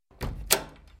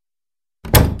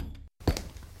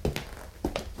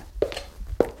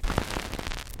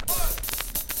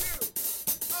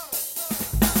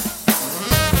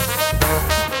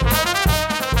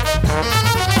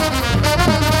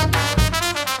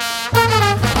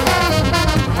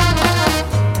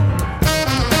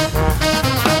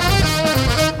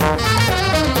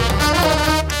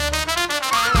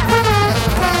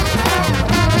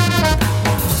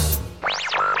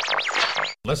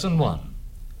Lesson 1.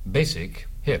 Basic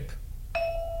Hip.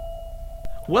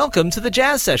 Welcome to the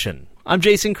Jazz Session. I'm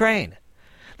Jason Crane.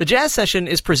 The Jazz Session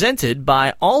is presented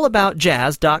by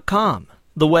allaboutjazz.com,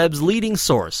 the web's leading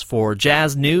source for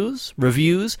jazz news,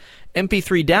 reviews,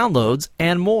 MP3 downloads,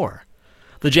 and more.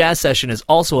 The Jazz Session is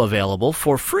also available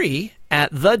for free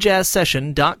at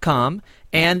thejazzsession.com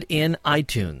and in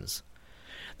iTunes.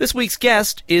 This week's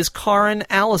guest is Karrin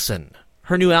Allyson.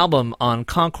 Her new album on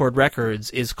Concord Records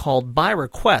is called By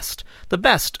Request, the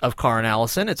best of Karrin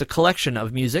Allyson. It's a collection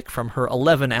of music from her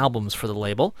 11 albums for the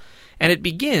label, and it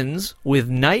begins with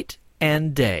Night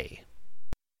and Day.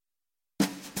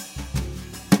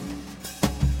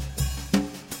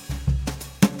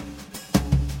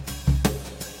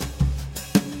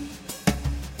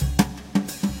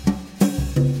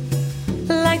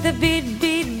 Like the beat,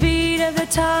 beat, beat of the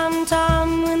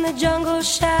tom-tom when the jungle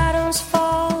shadows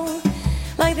fall.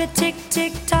 Like the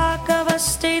tick-tick-tock of a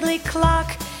stately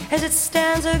clock as it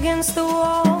stands against the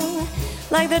wall.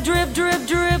 Like the drip, drip,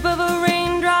 drip of a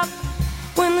raindrop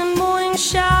when the morning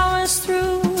shower's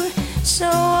through. So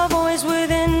a voice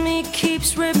within me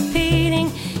keeps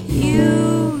repeating,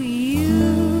 you,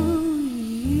 you,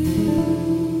 you.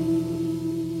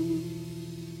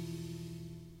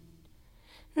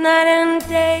 Night and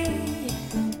day,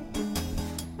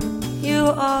 you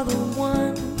are the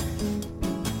one.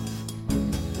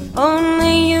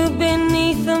 Only you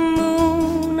beneath the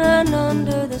moon and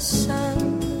under the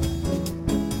sun.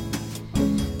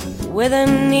 Whether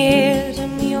near to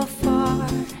me or far,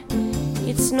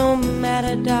 it's no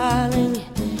matter, darling,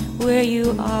 where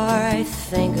you are, I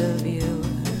think of you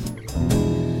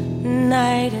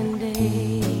night and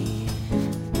day.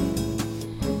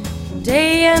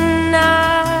 Day and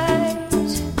night,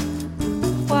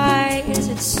 why is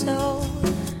it so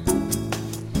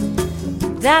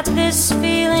that this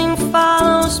feeling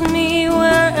follows me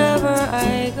wherever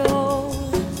I go?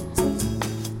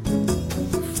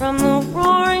 From the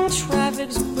roaring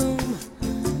traffic's boom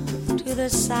to the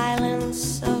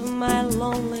silence of my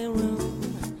lonely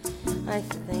room, I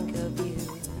think of you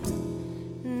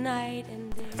night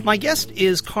and day. My guest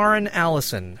is Karrin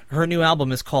Allyson. Her new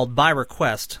album is called By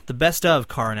Request, the best of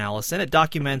Karrin Allyson. It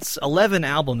documents 11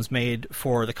 albums made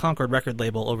for the Concord record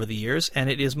label over the years, and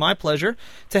it is my pleasure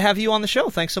to have you on the show.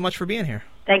 Thanks so much for being here.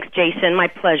 Thanks, Jason. My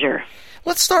pleasure.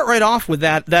 Let's start right off with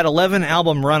that 11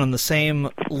 album run on the same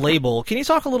label. Can you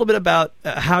talk a little bit about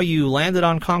how you landed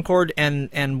on Concord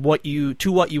and what you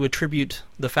attribute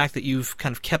the fact that you've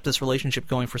kind of kept this relationship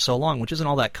going for so long, which isn't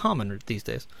all that common these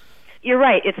days? You're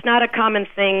right. It's not a common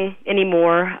thing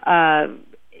anymore.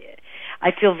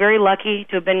 I feel very lucky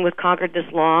to have been with Concord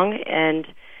this long and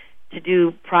to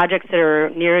do projects that are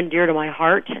near and dear to my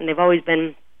heart, and they've always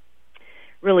been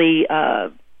really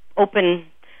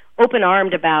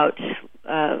open-armed about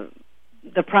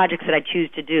the projects that I choose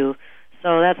to do.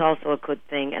 So that's also a good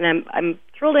thing. And I'm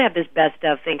thrilled to have this best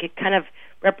of thing. It kind of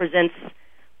represents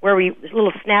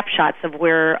little snapshots of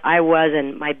where I was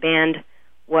and my band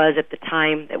was at the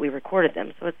time that we recorded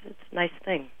them. So it's a nice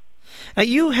thing. Now,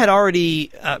 you had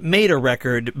already made a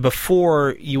record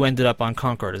before you ended up on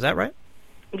Concord, is that right?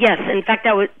 Yes. In fact,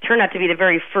 that turned out to be the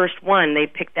very first one. They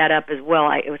picked that up as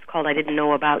well. It was called I Didn't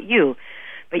Know About You.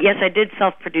 But yes, I did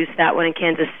self-produce that one in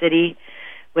Kansas City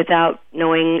without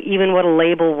knowing even what a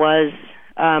label was,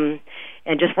 and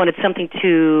just wanted something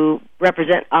to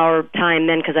represent our time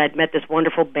then, because I'd met this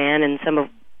wonderful band and some of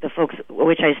the folks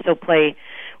which I still play,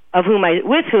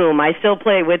 with whom I still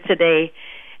play with today.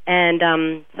 And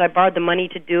so I borrowed the money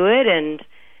to do it, and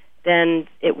then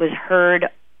it was heard.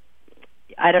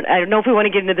 I don't know if we want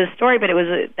to get into this story, but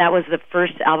that was the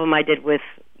first album I did with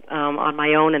on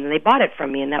my own, and then they bought it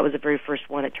from me, and that was the very first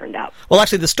one, it turned out. Well,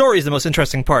 actually, the story is the most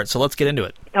interesting part, so let's get into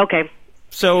it. Okay.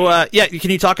 So,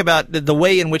 can you talk about the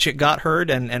way in which it got heard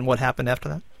and what happened after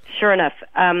that? Sure enough.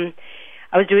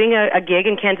 I was doing a gig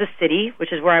in Kansas City,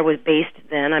 which is where I was based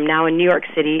then. I'm now in New York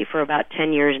City for about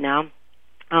 10 years now.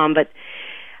 But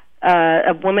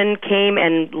a woman came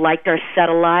and liked our set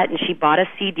a lot, and she bought a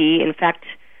CD. In fact,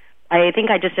 I think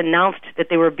I just announced that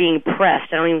they were being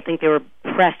pressed. I don't even think they were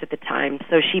pressed at the time.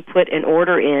 So she put an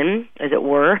order in, as it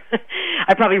were.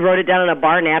 I probably wrote it down on a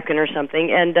bar napkin or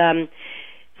something. And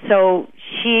so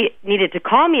she needed to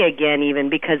call me again, even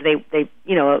because they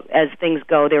as things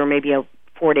go, they were maybe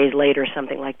 4 days late or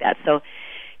something like that. So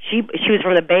she was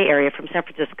from the Bay Area, from San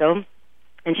Francisco,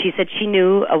 and she said she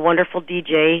knew a wonderful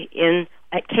DJ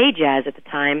at K-Jazz at the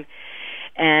time,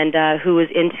 and who was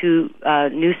into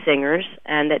new singers,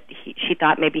 and that she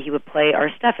thought maybe he would play our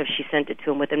stuff if she sent it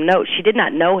to him with a note. She did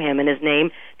not know him, and his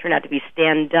name turned out to be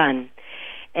Stan Dunn.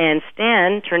 And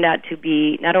Stan turned out to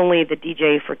be not only the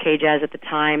DJ for K-Jazz at the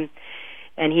time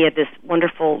and he had this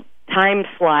wonderful time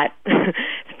slot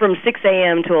from 6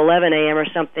 a.m. to 11 a.m. or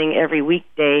something every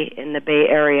weekday in the Bay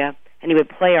Area, and he would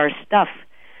play our stuff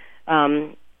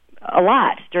a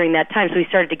lot during that time. So we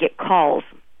started to get calls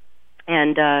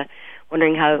and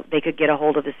wondering how they could get a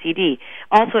hold of the CD.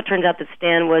 Also, it turns out that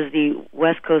Stan was the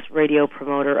West Coast radio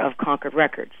promoter of Concord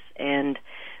Records, and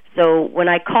so when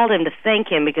I called him to thank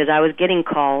him, because I was getting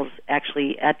calls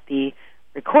actually at the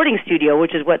recording studio,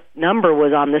 which is what number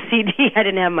was on the CD. I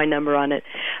didn't have my number on it,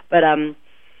 but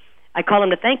I called him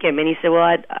to thank him, and he said,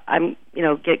 "Well, I'm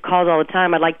get calls all the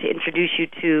time. I'd like to introduce you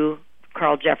to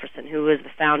Carl Jefferson, who was the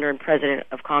founder and president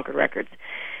of Concord Records."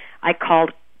 I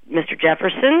called Mr.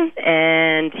 Jefferson,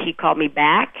 and he called me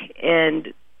back,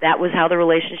 and that was how the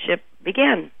relationship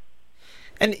began.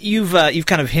 And you've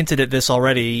kind of hinted at this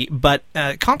already, but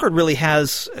Concord really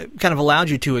has kind of allowed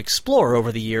you to explore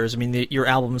over the years. I mean, your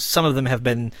albums, some of them have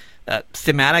been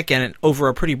thematic and over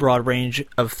a pretty broad range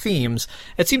of themes.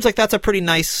 It seems like that's a pretty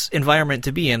nice environment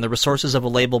to be in, the resources of a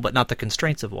label, but not the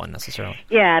constraints of one necessarily.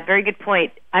 Yeah, very good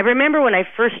point. I remember when I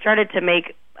first started to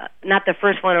make, not the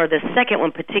first one or the second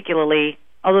one particularly,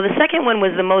 although the second one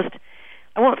was the most,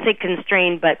 I won't say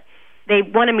constrained, but they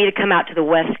wanted me to come out to the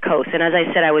West Coast. And as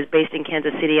I said, I was based in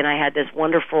Kansas City, and I had this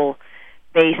wonderful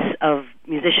base of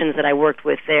musicians that I worked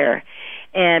with there.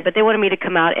 But they wanted me to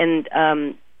come out, and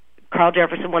Carl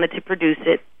Jefferson wanted to produce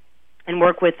it and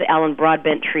work with the Alan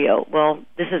Broadbent Trio. Well,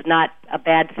 this is not a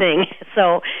bad thing.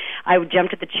 So I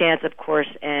jumped at the chance, of course,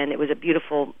 and it was a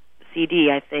beautiful CD,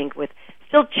 I think, with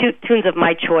still tunes of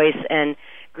my choice and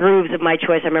grooves of my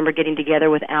choice. I remember getting together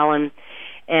with Alan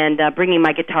and bringing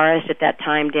my guitarist at that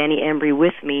time, Danny Embry,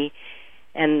 with me.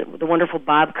 And the wonderful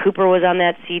Bob Cooper was on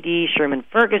that CD, Sherman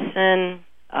Ferguson,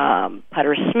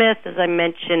 Putter Smith, as I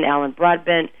mentioned, Alan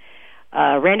Broadbent,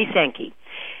 Randy Sankey.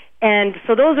 And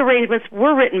so those arrangements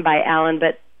were written by Alan,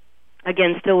 but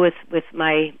again, still with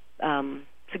my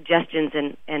suggestions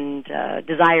and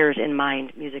desires in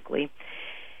mind musically.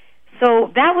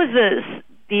 So that was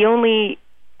the only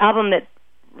album that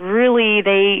really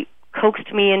they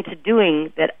coaxed me into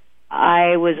doing that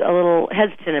I was a little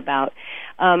hesitant about.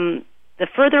 The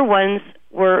further ones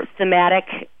were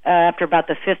thematic. After about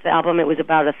the fifth album, it was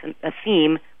about a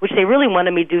theme, which they really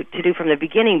wanted me to do from the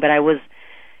beginning, but I was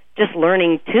just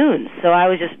learning tunes. So I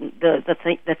was just,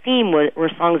 the theme were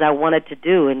songs I wanted to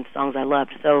do and songs I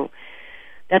loved. So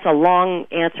that's a long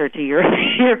answer to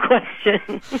your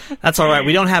question. That's all right.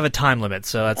 We don't have a time limit,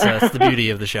 so that's the beauty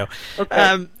of the show.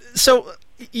 Okay. So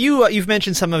you've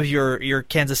mentioned some of your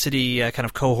Kansas City kind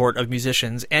of cohort of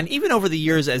musicians, and even over the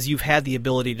years, as you've had the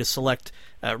ability to select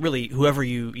really whoever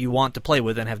you want to play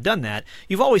with and have done that,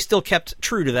 you've always still kept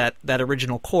true to that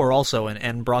original core also,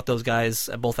 and brought those guys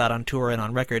both out on tour and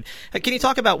on record. Can you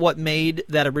talk about what made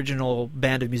that original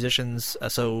band of musicians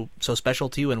so special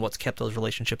to you, and what's kept those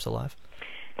relationships alive?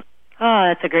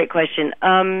 Oh, that's a great question.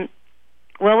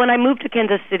 Well, when I moved to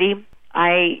Kansas City,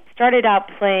 I started out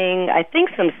playing, I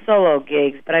think, some solo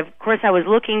gigs, but of course I was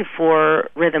looking for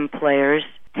rhythm players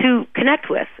to connect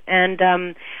with. And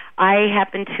I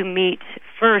happened to meet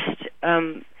first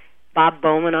Bob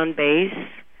Bowman on bass,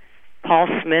 Paul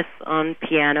Smith on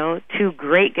piano, two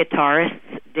great guitarists,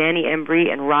 Danny Embry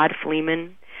and Rod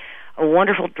Fleeman, a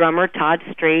wonderful drummer, Todd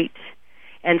Strait,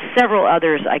 and several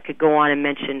others I could go on and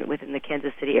mention within the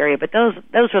Kansas City area. But those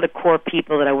were the core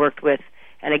people that I worked with,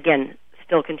 and again,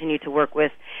 still continue to work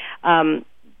with,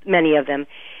 many of them.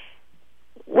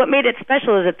 What made it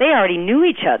special is that they already knew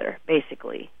each other,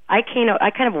 basically. I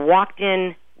kind of walked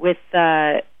in with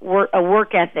a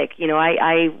work ethic.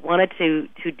 I wanted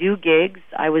to do gigs.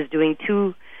 I was doing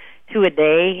two a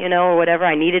day, or whatever.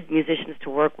 I needed musicians to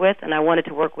work with, and I wanted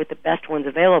to work with the best ones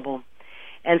available.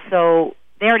 And so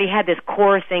they already had this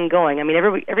core thing going. I mean,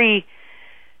 every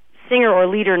singer or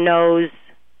leader knows,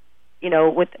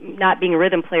 with not being a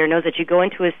rhythm player, knows that you go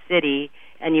into a city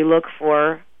and you look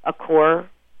for a core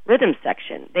rhythm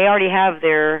section. They already have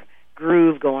their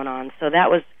groove going on. So that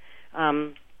was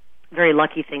a very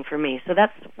lucky thing for me. So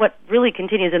that's what really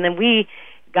continues. And then we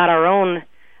got our own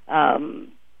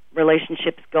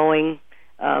relationships going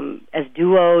as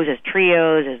duos, as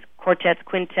trios, as quartets,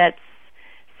 quintets,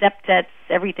 septets,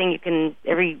 every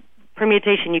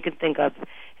permutation you can think of,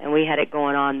 and we had it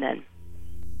going on then.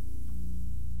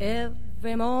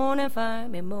 Every morning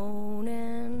find me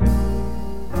moaning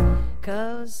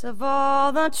 'cause of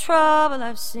all the trouble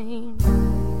I've seen.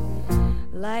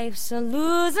 Life's a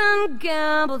losing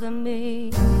gamble to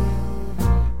me.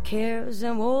 Cares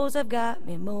and woes have got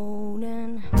me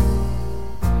moaning.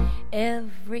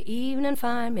 Every evening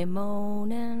find me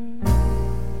moaning.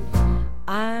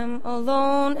 I'm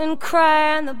alone and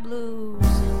crying the blues.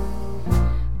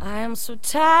 I am so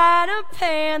tired of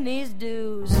paying these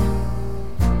dues.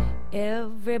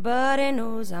 Everybody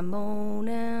knows I'm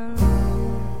moaning.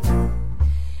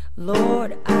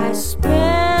 Lord, I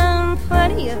spend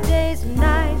plenty of days and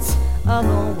nights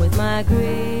alone with my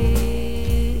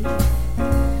grief.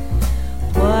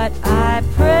 But I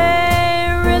pray,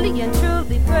 really and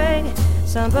truly pray,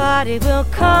 somebody will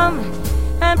come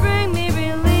and bring me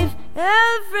relief.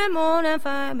 Every morning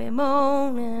find me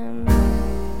moaning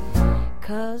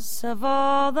 'cause of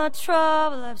all the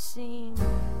trouble I've seen.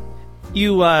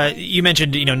 You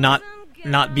mentioned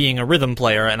not being a rhythm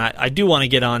player, and I do want to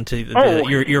get on to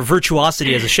your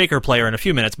virtuosity as a shaker player in a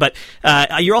few minutes, but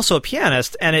you're also a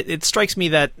pianist, and it strikes me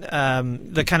that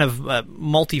the kind of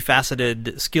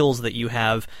multifaceted skills that you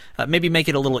have maybe make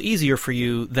it a little easier for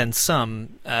you than some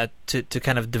to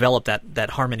kind of develop that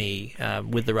harmony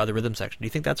with the other rhythm section. Do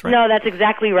you think that's right? No, that's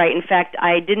exactly right. In fact,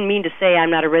 I didn't mean to say I'm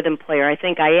not a rhythm player. I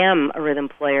think I am a rhythm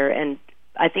player, and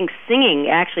I think singing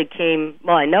actually came,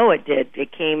 well, I know it did.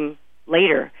 It came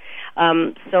later.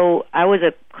 So I was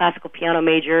a classical piano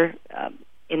major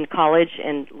in college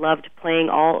and loved playing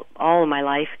all of my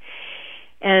life.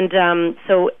 And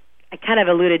so I kind of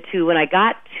alluded to when I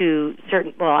got to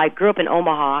I grew up in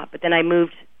Omaha, but then I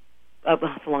moved,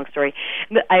 it's a long story.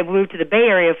 I moved to the Bay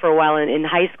Area for a while in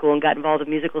high school and got involved in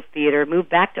musical theater, moved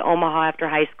back to Omaha after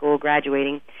high school,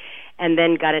 graduating, and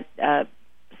then got a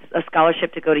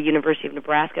scholarship to go to University of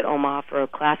Nebraska at Omaha for a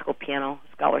classical piano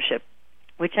scholarship,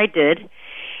 which I did.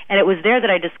 And it was there that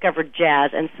I discovered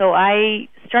jazz. And so I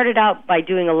started out by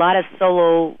doing a lot of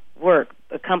solo work,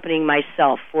 accompanying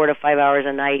myself 4 to 5 hours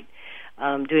a night,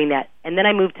 doing that. And then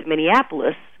I moved to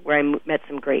Minneapolis, where I met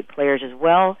some great players as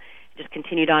well, just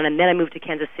continued on. And then I moved to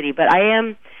Kansas City. But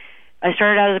I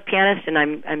started out as a pianist, and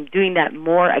I'm doing that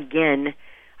more again.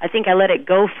 I think I let it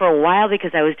go for a while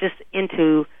because I was just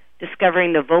into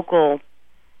discovering the vocal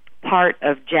part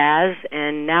of jazz,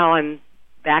 and now I'm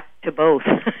back to both,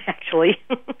 actually.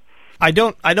 I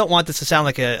don't want this to sound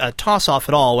like a toss-off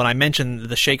at all when I mention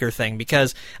the shaker thing,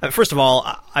 because, first of all,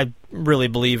 I really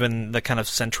believe in the kind of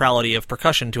centrality of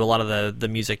percussion to a lot of the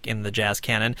music in the jazz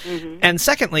canon. Mm-hmm. And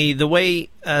secondly, the way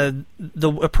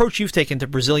the approach you've taken to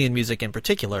Brazilian music in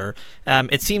particular,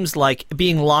 it seems like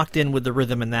being locked in with the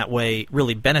rhythm in that way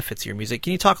really benefits your music.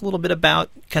 Can you talk a little bit about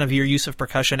kind of your use of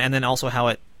percussion and then also how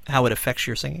it affects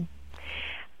your singing?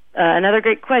 Another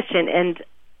great question. And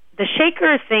the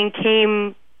shaker thing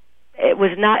came... It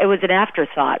was an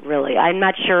afterthought, really. I'm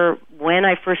not sure when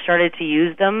I first started to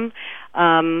use them,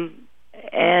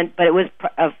 but it was,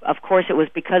 of course, it was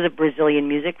because of Brazilian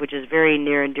music, which is very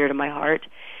near and dear to my heart.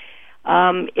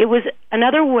 It was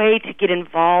another way to get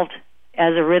involved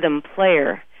as a rhythm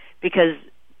player, because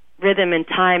rhythm and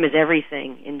time is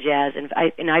everything in jazz, and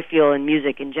I feel in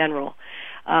music in general.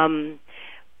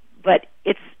 But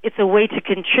it's a way to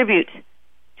contribute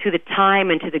to the time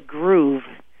and to the groove.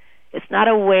 It's not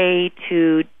a way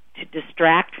to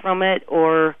distract from it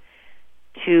or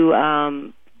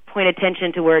to point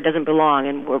attention to where it doesn't belong,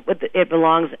 and it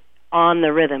belongs on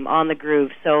the rhythm, on the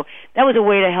groove. So that was a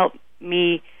way to help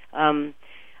me.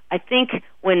 I think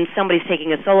when somebody's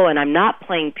taking a solo and I'm not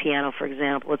playing piano, for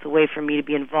example, it's a way for me to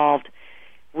be involved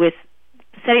with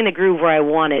setting the groove where I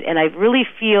want it. And I really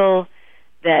feel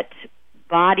that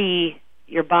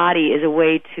your body is a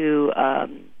way to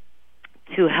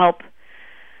help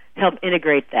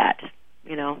integrate that,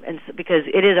 and so, because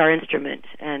it is our instrument,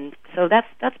 and so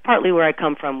that's partly where I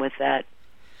come from with that.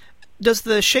 Does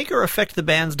the shaker affect the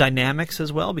band's dynamics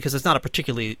as well? Because it's not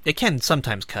it can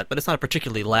sometimes cut, but it's not a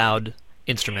particularly loud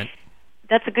instrument.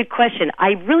 That's a good question. I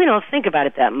really don't think about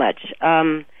it that much.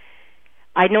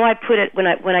 I know I put it when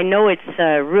I know it's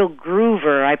a real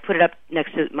groover, I put it up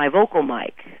next to my vocal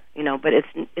mic. But it's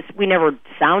we never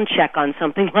sound check on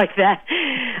something like that,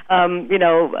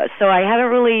 So I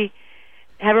haven't really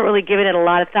given it a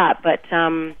lot of thought. But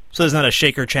so there's not a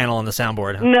shaker channel on the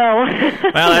soundboard, huh? No,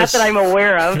 well, not that I'm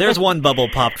aware of. There's one bubble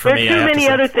popped for me. There's too many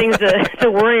other things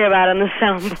to worry about on the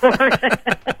soundboard.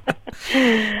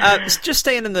 Just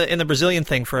staying in the Brazilian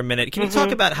thing for a minute, can you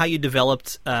talk about how you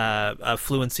developed a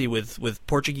fluency with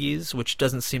Portuguese, which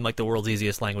doesn't seem like the world's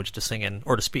easiest language to sing in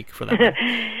or to speak, for that matter?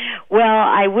 Well,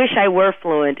 I wish I were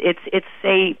fluent.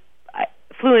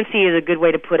 Fluency is a good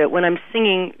way to put it. When I'm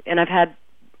singing, and I've had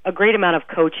a great amount of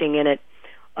coaching in it,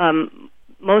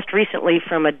 most recently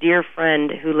from a dear friend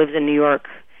who lives in New York,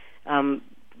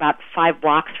 about 5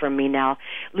 blocks from me now,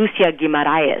 Lucia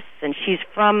Guimarães, and she's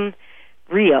from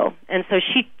Rio, and so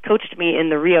she coached me in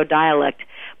the Rio dialect.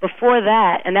 Before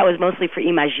that, and that was mostly for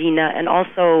Imagina, and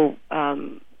also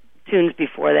tunes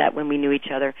before that when we knew each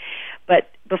other. But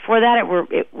before that,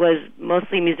 it was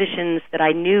mostly musicians that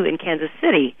I knew in Kansas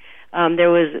City.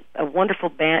 There was a wonderful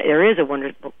band. There is a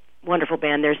wonderful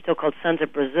band there still called Sons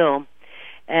of Brazil.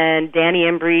 And Danny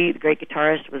Embry, the great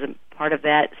guitarist, was a part of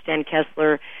that. Stan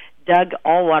Kessler, Doug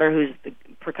Allwater, who's the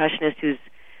percussionist, who's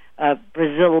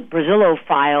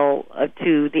Brazilo-phile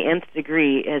to the nth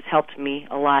degree, has helped me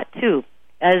a lot too,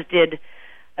 as did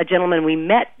a gentleman we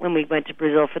met when we went to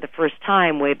Brazil for the first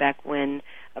time way back when,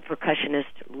 a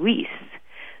percussionist, Luis.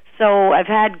 So I've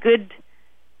had good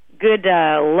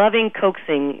loving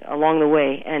coaxing along the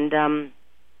way, and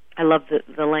I love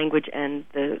the language and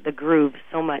the groove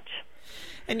so much.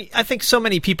 And I think so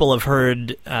many people have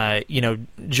heard,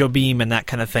 Jobim and that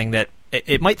kind of thing, that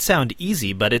it might sound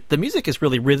easy, but the music is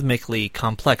really rhythmically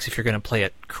complex if you're going to play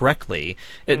it correctly.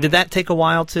 Mm-hmm. Did that take a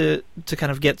while to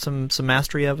kind of get some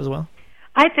mastery of as well?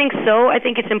 I think so. I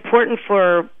think it's important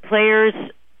for players,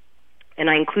 and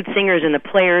I include singers in the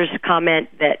players' comment,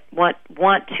 that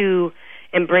want to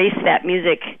embrace that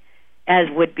music as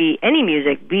would be any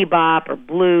music, bebop or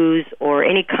blues or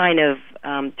any kind of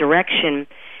direction.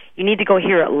 You need to go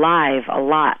hear it live a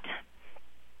lot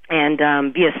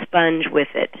and be a sponge with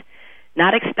it.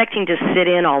 Not expecting to sit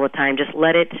in all the time. Just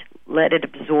let it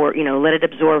absorb. Let it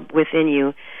absorb within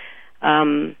you.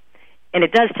 And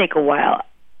it does take a while.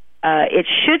 It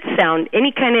should sound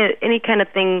any kind of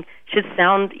thing should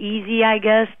sound easy, I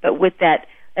guess. But with that,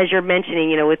 as you're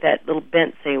mentioning, with that little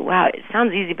bent, say, "Wow, it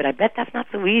sounds easy, but I bet that's not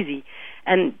so easy."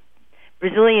 And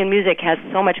Brazilian music has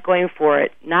so much going for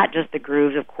it. Not just the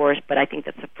grooves, of course, but I think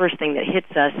that's the first thing that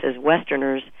hits us as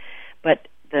Westerners. But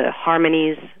the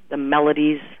harmonies, the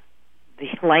melodies, the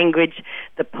language,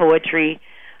 the poetry,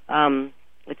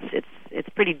 it's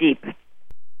pretty deep.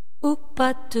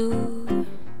 Oop-a-doo.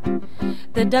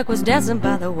 The duck was dancing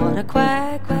by the water,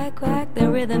 quack, quack, quack. The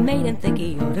rhythm made him think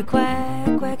he ought to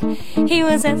quack, quack. He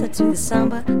was dancing to the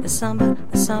samba, the samba,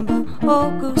 the samba,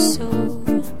 oh goose, oh.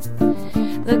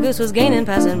 The goose was gaining,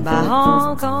 passing by,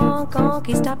 honk, honk, honk.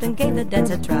 He stopped and gave the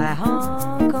dance a try,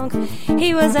 honk, honk.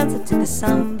 He was dancing to the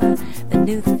samba, the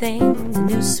new thing, the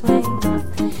new swing.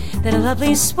 Then a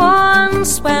lovely swan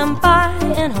swam by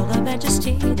in all her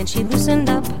majesty. Then she loosened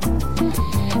up,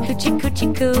 coochie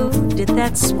coochie coo, did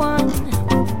that swan.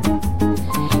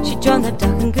 She joined the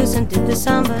duck and goose and did the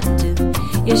samba too.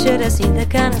 You should have seen the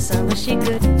kind of samba she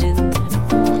could do.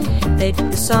 They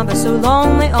did the samba so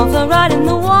long they all fell right in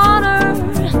the water,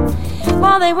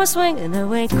 while they were swinging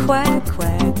away, quack,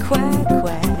 quack, quack,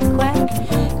 quack, quack,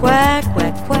 quack,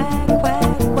 quack, quack,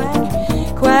 quack,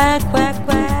 quack, quack, quack,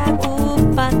 quack,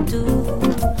 oop-a-doo.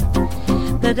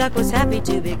 The duck was happy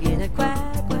to begin a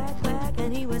quack, quack, quack,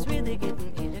 and he was really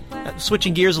getting into quack.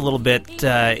 Switching gears a little bit,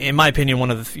 in my opinion,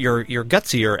 one of your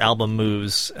gutsier album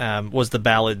moves was the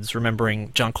Ballads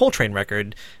Remembering John Coltrane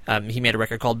record. He made a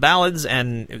record called Ballads,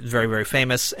 and it was very, very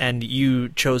famous, and you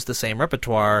chose the same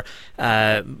repertoire,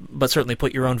 but certainly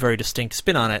put your own very distinct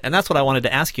spin on it. And that's what I wanted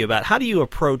to ask you about. How do you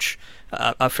approach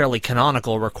a fairly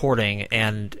canonical recording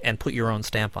and put your own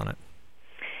stamp on it?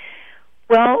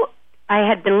 Well, I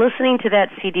had been listening to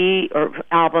that CD or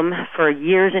album for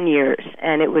years and years,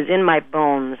 and it was in my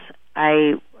bones.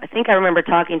 I think I remember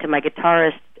talking to my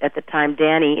guitarist at the time,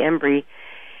 Danny Embry,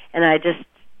 and I just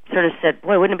sort of said,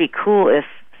 boy, wouldn't it be cool if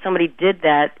somebody did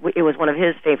that? It was one of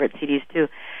his favorite CDs, too,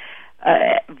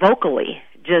 vocally,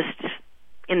 just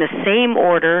in the same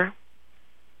order,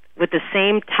 with the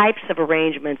same types of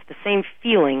arrangements, the same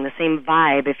feeling, the same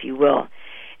vibe, if you will.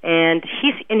 And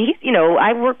he's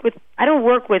I don't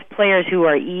work with players who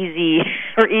are easy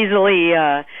or easily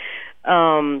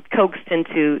coaxed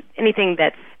into anything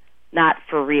that's not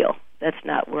for real. That's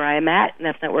not where I am at, and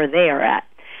that's not where they are at.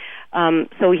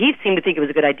 So he seemed to think it was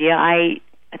a good idea. I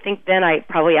think then I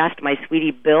probably asked my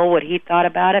sweetie Bill what he thought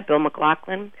about it, Bill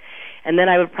McLaughlin, and then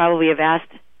I would probably have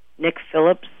asked Nick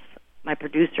Phillips, my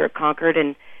producer at Concord.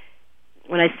 And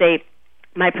when I say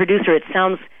my producer, it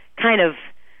sounds kind of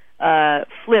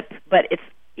flip, but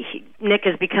Nick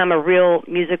has become a real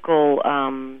musical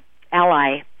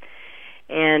ally,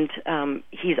 and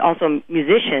he's also a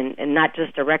musician and not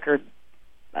just a record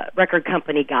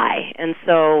company guy. And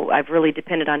so I've really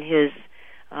depended on his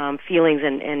feelings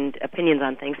and opinions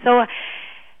on things. So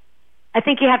I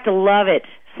think you have to love it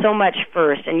so much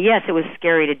first. And yes, it was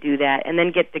scary to do that, and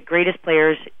then get the greatest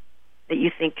players that you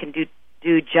think can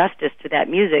do justice to that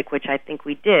music, which I think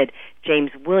we did.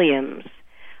 James Williams,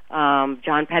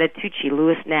 John Patitucci,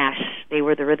 Louis Nash, they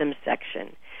were the rhythm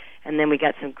section. And then we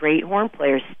got some great horn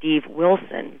players, Steve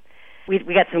Wilson. We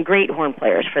got some great horn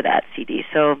players for that CD,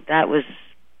 so that was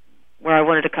where I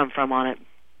wanted to come from on it.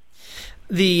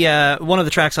 The one of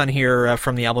the tracks on here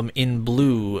from the album In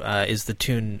Blue is the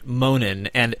tune "Monin,"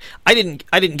 and I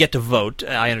didn't get to vote.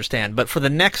 I understand, but for the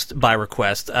next by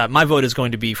request, my vote is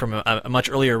going to be from a much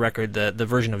earlier record, the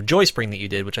version of Joy Spring that you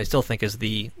did, which I still think is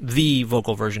the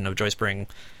vocal version of Joy Spring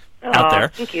out there.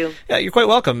 Thank you. Yeah, you're quite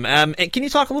welcome. And can you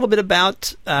talk a little bit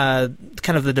about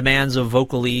kind of the demands of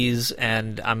vocalese?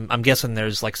 And I'm guessing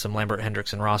there's like some Lambert,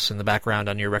 Hendricks, and Ross in the background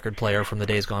on your record player from the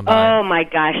days gone by. Oh my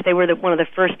gosh, they were one of the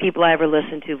first people I ever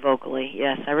listened to vocally.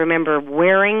 Yes, I remember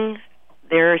wearing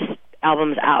their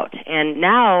albums out, and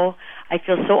now I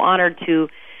feel so honored to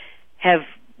have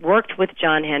worked with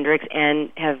John Hendricks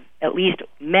and have at least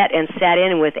met and sat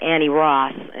in with Annie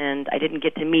Ross, and I didn't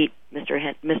get to meet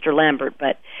Mr. Lambert,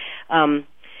 but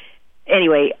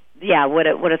anyway, yeah, what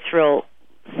a thrill.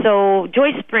 So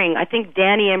Joy Spring, I think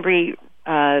Danny Embry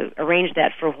arranged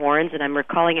that for horns, and I'm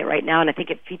recalling it right now, and I think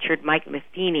it featured Mike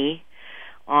Matheny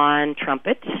on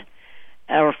trumpet,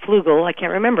 or flugel, I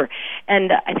can't remember,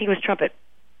 and I think it was trumpet.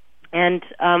 And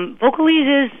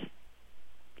vocalese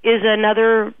is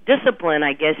another discipline,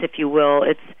 I guess, if you will.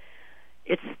 It's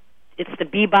the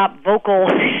bebop vocal.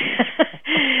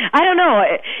 I don't know.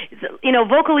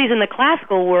 Vocalese in the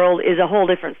classical world is a whole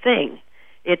different thing.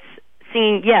 It's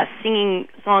singing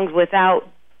songs without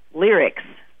lyrics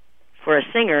for a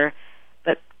singer,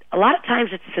 but a lot of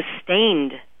times it's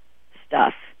sustained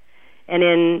stuff. And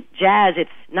in jazz,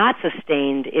 it's not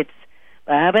sustained. It's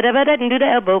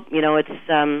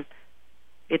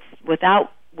it's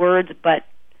without words, but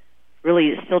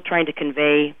really still trying to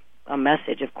convey a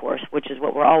message, of course, which is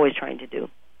what we're always trying to do.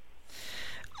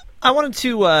 I wanted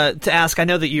to ask, I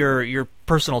know that your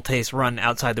personal tastes run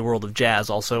outside the world of jazz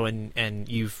also, and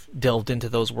you've delved into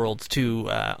those worlds too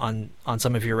on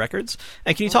some of your records.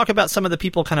 And can you talk about some of the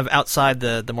people kind of outside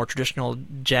the more traditional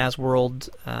jazz world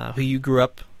who you grew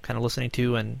up kind of listening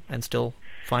to and still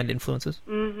find influences?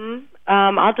 Mm-hmm.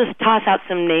 I'll just toss out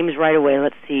some names right away.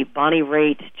 Let's see. Bonnie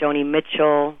Raitt, Joni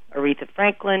Mitchell, Aretha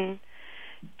Franklin,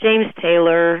 James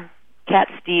Taylor, Cat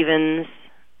Stevens.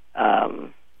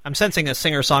 I'm sensing a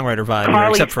singer-songwriter vibe Carly here,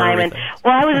 except for Simon. Aretha.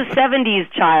 Well, I was a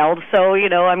 70s child, so,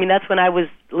 that's when I was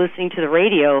listening to the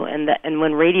radio, and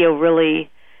when radio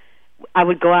really, I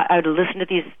would go out, I would listen to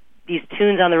these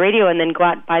tunes on the radio and then go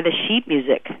out and buy the sheet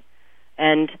music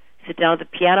and sit down at the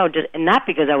piano, and not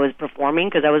because I was performing,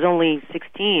 because I was only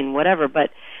 16, whatever,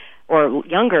 or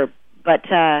younger, but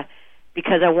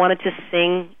because I wanted to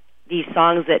sing these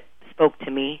songs that spoke to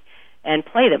me and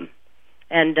play them.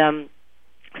 And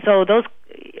so those,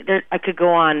 I could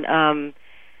go on.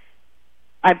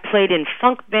 I played in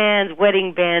funk bands,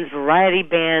 wedding bands, variety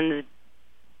bands,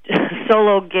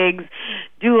 solo gigs,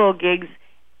 duo gigs,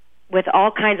 with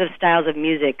all kinds of styles of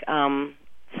music.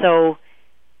 So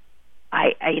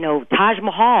I Taj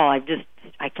Mahal,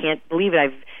 I can't believe it.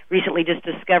 I've recently just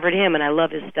discovered him, and I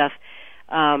love his stuff.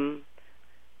 And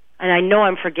I know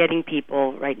I'm forgetting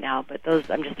people right now, but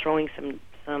I'm just throwing some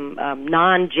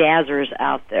non-jazzers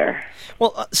out there.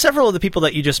 Well, several of the people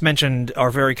that you just mentioned are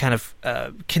very kind of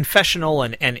confessional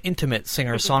and intimate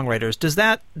singer-songwriters. Does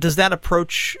that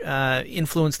approach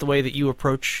influence the way that you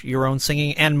approach your own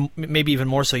singing, and maybe even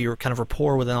more so your kind of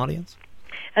rapport with an audience?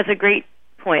 That's a great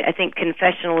point. I think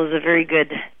confessional is a very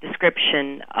good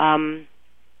description.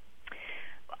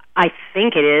 I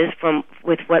think it is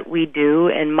with what we do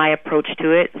and my approach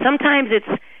to it. Sometimes it's,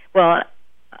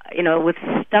 with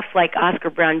stuff like Oscar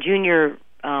Brown Jr.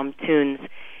 Tunes,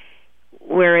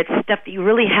 where it's stuff that you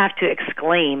really have to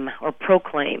exclaim or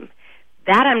proclaim.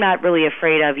 That I'm not really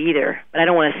afraid of either, but I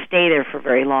don't want to stay there for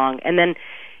very long. And then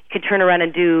you could turn around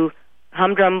and do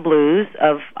Humdrum Blues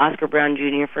of Oscar Brown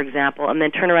Jr., for example, and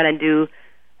then turn around and do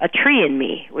A Tree in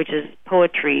Me, which is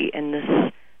poetry and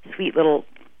this sweet little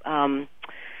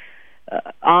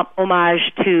homage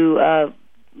to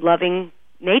loving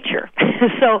nature.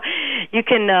 So you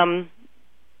can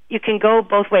go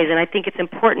both ways, and I think it's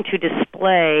important to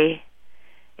display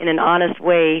in an honest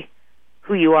way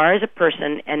who you are as a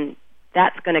person, and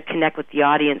that's going to connect with the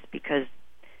audience because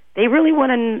they really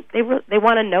want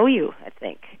to know you, I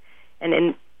think,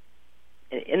 and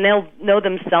they'll know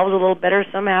themselves a little better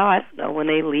somehow. I don't know, when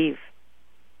they leave.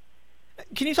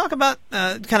 Can you talk about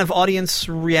kind of audience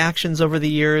reactions over the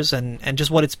years and just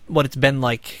what it's been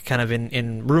like kind of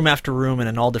in room after room and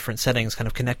in all different settings, kind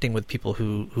of connecting with people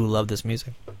who love this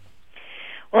music?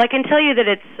 Well, I can tell you that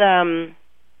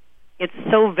it's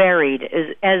so varied,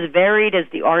 as varied as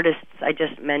the artists I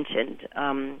just mentioned.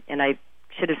 And I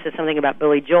should have said something about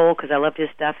Billy Joel because I loved his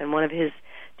stuff, and one of his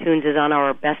tunes is on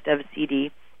our Best of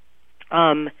CD.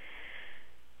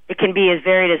 It can be as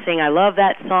varied as saying, I love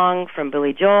that song from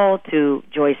Billy Joel, to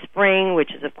Joy Spring,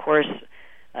 which is, of course,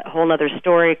 whole other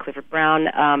story, Clifford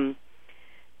Brown,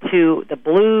 to the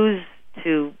blues,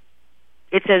 to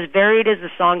it's as varied as the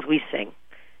songs we sing,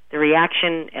 the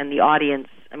reaction and the audience.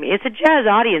 I mean, it's a jazz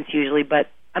audience usually, but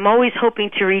I'm always hoping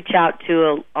to reach out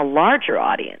to a larger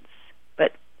audience.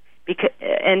 But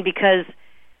because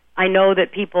I know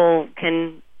that people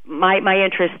can, my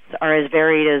interests are as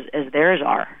varied as theirs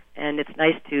are, and it's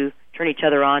nice to turn each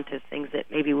other on to things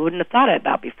that maybe we wouldn't have thought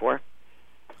about before.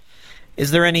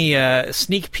 Is there any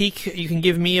sneak peek you can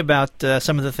give me about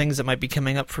some of the things that might be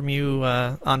coming up from you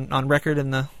on record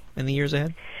in the years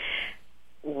ahead?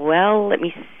 Well, let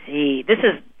me see. This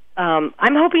is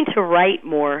I'm hoping to write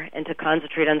more and to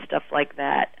concentrate on stuff like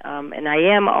that. And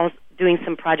I am also doing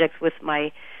some projects with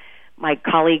my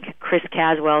colleague Chris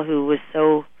Caswell, who was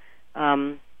so,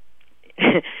 for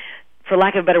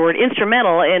lack of a better word,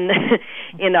 instrumental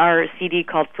in our CD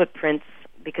called Footprints,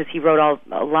 because he wrote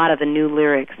a lot of the new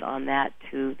lyrics on that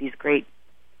to these great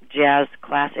jazz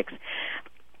classics.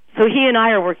 So he and I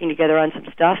are working together on some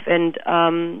stuff, and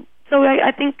so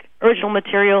I think original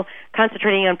material,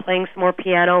 concentrating on playing some more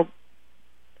piano,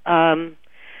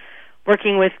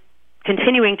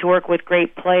 continuing to work with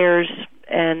great players,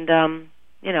 and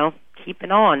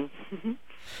keeping on.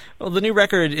 Well, the new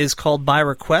record is called By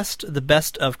Request, The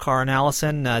Best of Karrin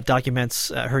Allyson, documents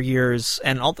her years,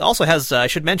 and also has, I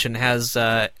should mention, has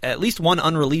at least one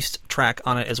unreleased track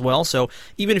on it as well. So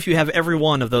even if you have every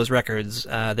one of those records,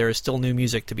 there is still new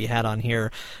music to be had on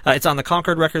here. It's on the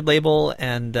Concord record label,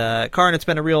 and Karrin, it's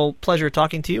been a real pleasure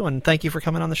talking to you, and thank you for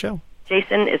coming on the show.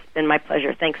 Jason, it's been my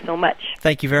pleasure. Thanks so much.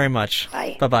 Thank you very much.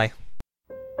 Bye. Bye-bye.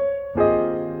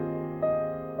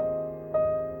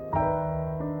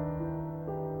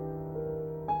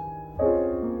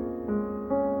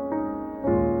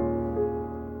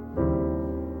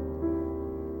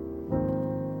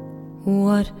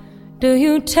 What do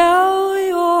you tell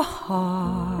your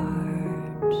heart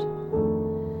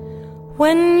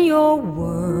when your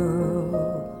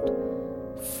world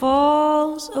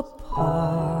falls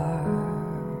apart?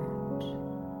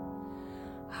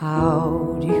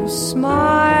 How do you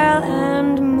smile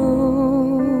and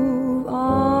move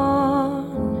on?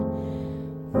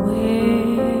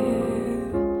 Where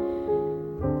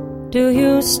do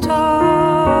you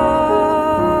start?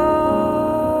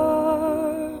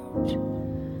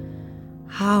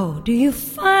 How do you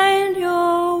find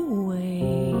your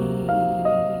way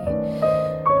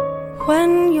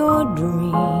when your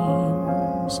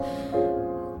dreams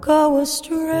go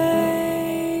astray?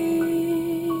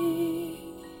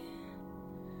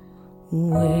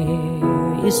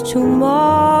 Where is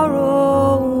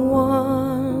tomorrow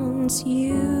once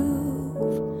you've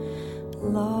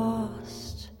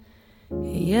lost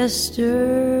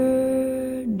yesterday?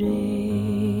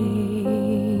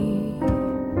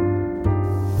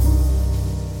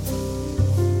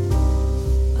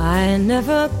 I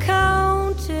never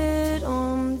counted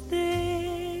on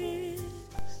this.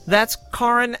 That's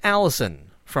Karrin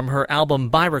Allyson from her album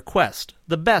By Request,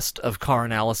 The Best of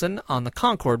Karrin Allyson on the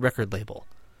Concord record label.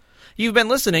 You've been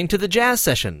listening to The Jazz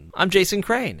Session. I'm Jason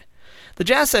Crane. The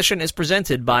Jazz Session is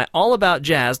presented by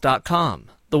AllAboutJazz.com,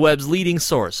 the web's leading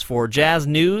source for jazz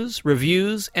news,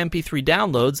 reviews, MP3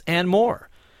 downloads, and more.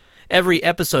 Every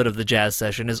episode of The Jazz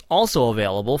Session is also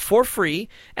available for free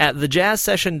at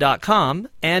thejazzsession.com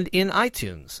and in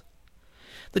iTunes.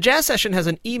 The Jazz Session has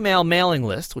an email mailing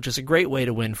list, which is a great way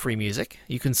to win free music.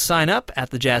 You can sign up at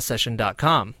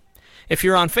thejazzsession.com. If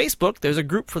you're on Facebook, there's a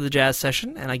group for The Jazz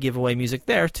Session, and I give away music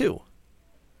there, too.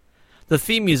 The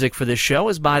theme music for this show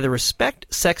is by the Respect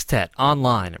Sextet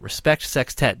online at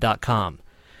respectsextet.com.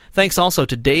 Thanks also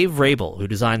to Dave Rabel, who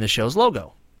designed the show's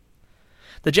logo.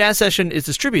 The Jazz Session is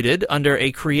distributed under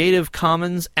a Creative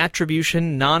Commons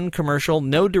Attribution Non-Commercial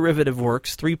No Derivative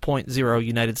Works 3.0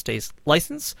 United States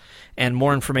license, and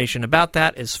more information about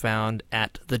that is found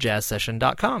at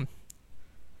thejazzsession.com.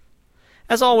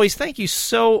 As always, thank you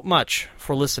so much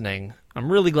for listening.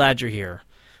 I'm really glad you're here.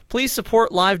 Please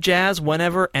support live jazz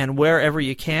whenever and wherever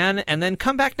you can, and then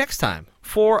come back next time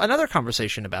for another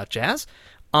conversation about jazz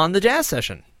on The Jazz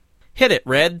Session. Hit it,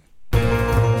 Red.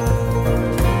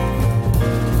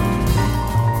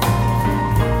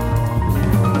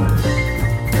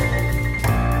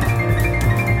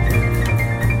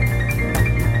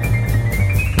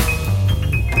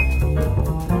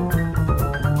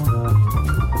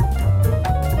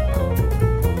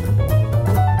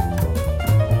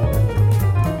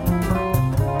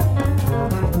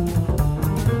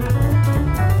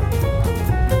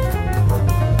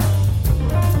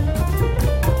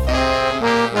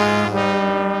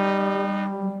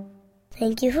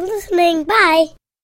 Thank you for listening. Bye.